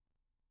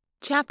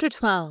Chapter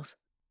 12.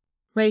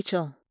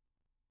 Rachel.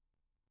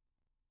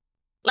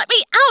 "Let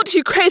me out,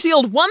 you crazy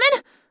old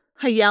woman!"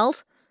 I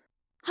yelled.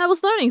 I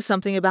was learning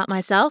something about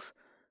myself.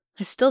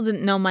 I still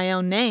didn't know my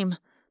own name,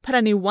 but I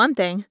knew one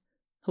thing.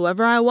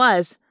 Whoever I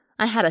was,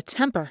 I had a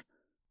temper.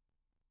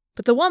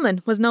 But the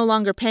woman was no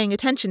longer paying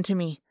attention to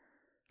me.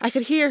 I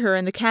could hear her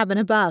in the cabin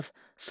above,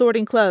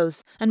 sorting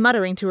clothes and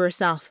muttering to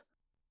herself.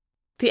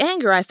 The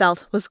anger I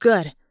felt was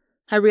good.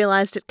 I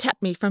realized it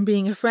kept me from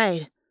being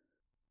afraid.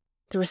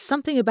 There was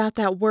something about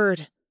that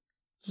word,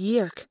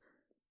 Yerk.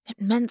 It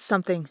meant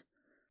something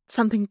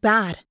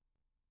bad.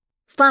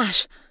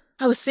 Flash,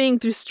 I was seeing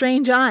through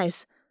strange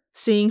eyes,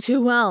 seeing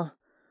too well,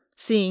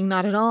 seeing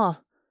not at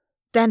all.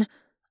 Then,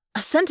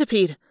 a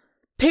centipede,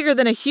 bigger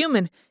than a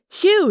human,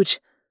 huge.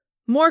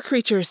 More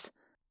creatures.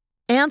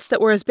 Ants that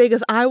were as big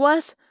as I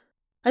was.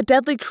 A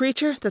deadly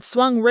creature that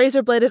swung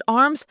razor-bladed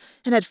arms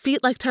and had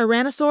feet like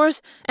tyrannosaurs,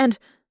 and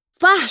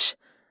Flash!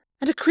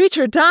 And a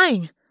creature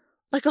dying,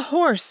 like a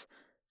horse.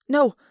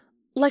 No,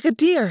 like a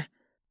deer,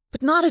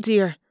 but not a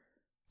deer.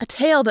 A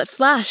tail that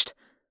flashed.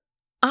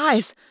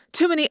 Eyes,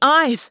 too many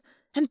eyes,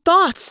 and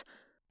thoughts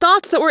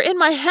that were in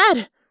my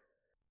head.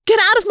 "Get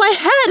out of my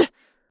head!"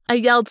 I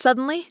yelled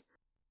suddenly.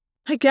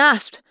 I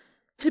gasped.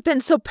 It had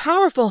been so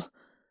powerful.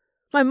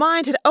 My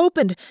mind had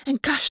opened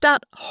and gushed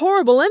out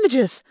horrible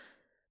images.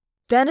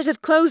 Then it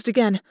had closed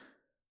again.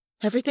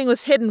 Everything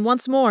was hidden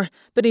once more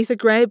beneath a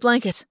gray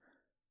blanket.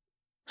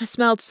 I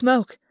smelled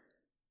smoke,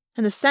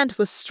 and the scent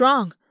was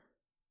strong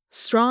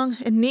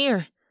and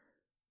near.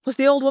 Was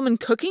the old woman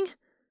cooking?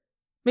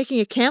 Making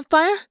a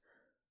campfire?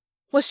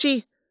 Was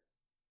she...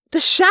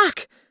 The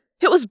shack!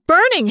 It was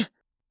burning!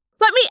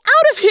 "Let me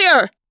out of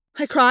here!"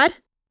 I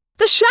cried.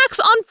 "The shack's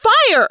on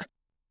fire!"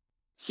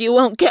 "You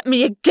won't get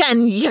me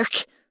again,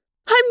 Yerk!"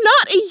 "I'm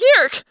not a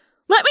Yerk!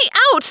 Let me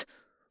out!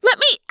 Let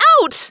me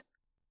out!"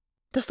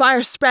 The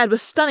fire spread with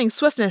stunning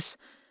swiftness.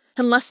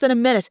 In less than a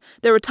minute,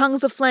 there were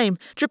tongues of flame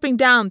dripping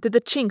down through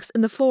the chinks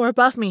in the floor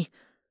above me.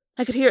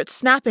 I could hear it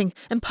snapping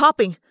and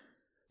popping.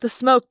 The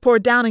smoke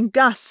poured down in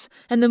gusts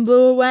and then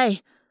blew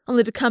away,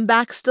 only to come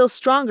back still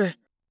stronger.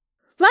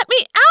 "Let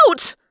me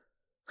out!"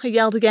 I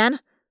yelled again,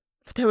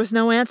 but there was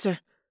no answer.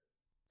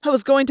 I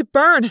was going to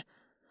burn.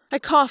 I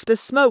coughed as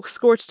smoke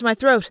scorched my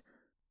throat.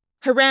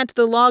 I ran to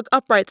the log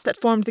uprights that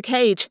formed the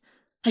cage.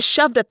 I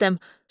shoved at them,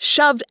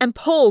 shoved and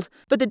pulled,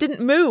 but they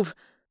didn't move.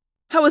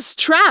 I was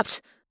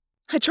trapped.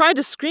 I tried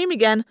to scream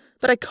again,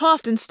 but I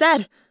coughed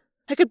instead.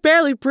 I could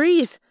barely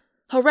breathe.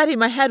 Already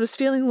my head was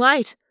feeling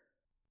light.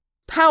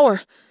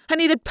 Power. I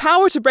needed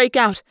power to break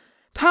out.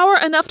 Power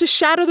enough to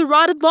shatter the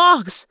rotted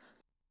logs.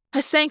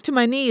 I sank to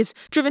my knees,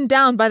 driven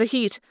down by the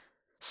heat.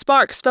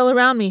 Sparks fell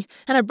around me,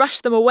 and I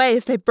brushed them away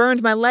as they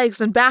burned my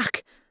legs and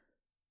back.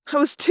 I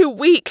was too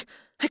weak.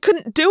 I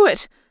couldn't do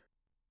it.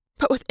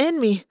 But within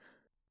me,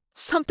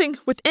 something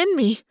within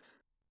me.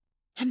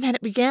 And then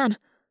it began.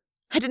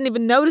 I didn't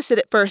even notice it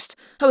at first.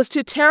 I was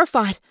too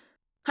terrified.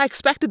 I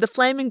expected the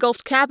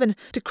flame-engulfed cabin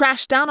to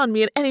crash down on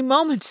me at any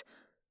moment.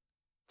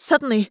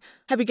 Suddenly,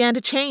 I began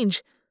to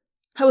change.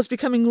 I was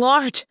becoming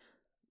large.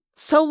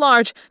 So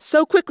large,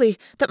 so quickly,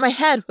 that my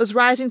head was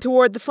rising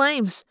toward the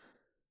flames.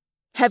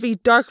 Heavy,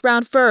 dark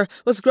brown fur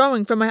was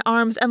growing from my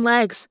arms and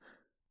legs.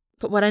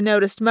 But what I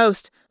noticed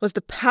most was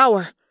the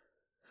power.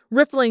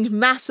 Rippling,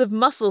 massive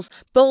muscles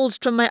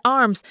bulged from my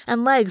arms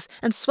and legs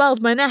and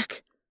swelled my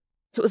neck.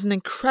 It was an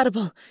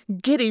incredible,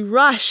 giddy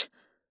rush.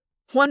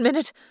 1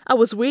 minute, I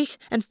was weak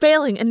and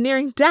failing and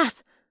nearing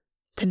death.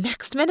 The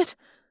next minute,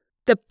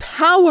 the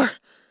power!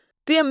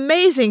 The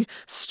amazing,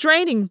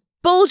 straining,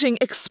 bulging,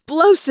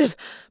 explosive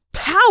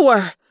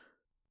power!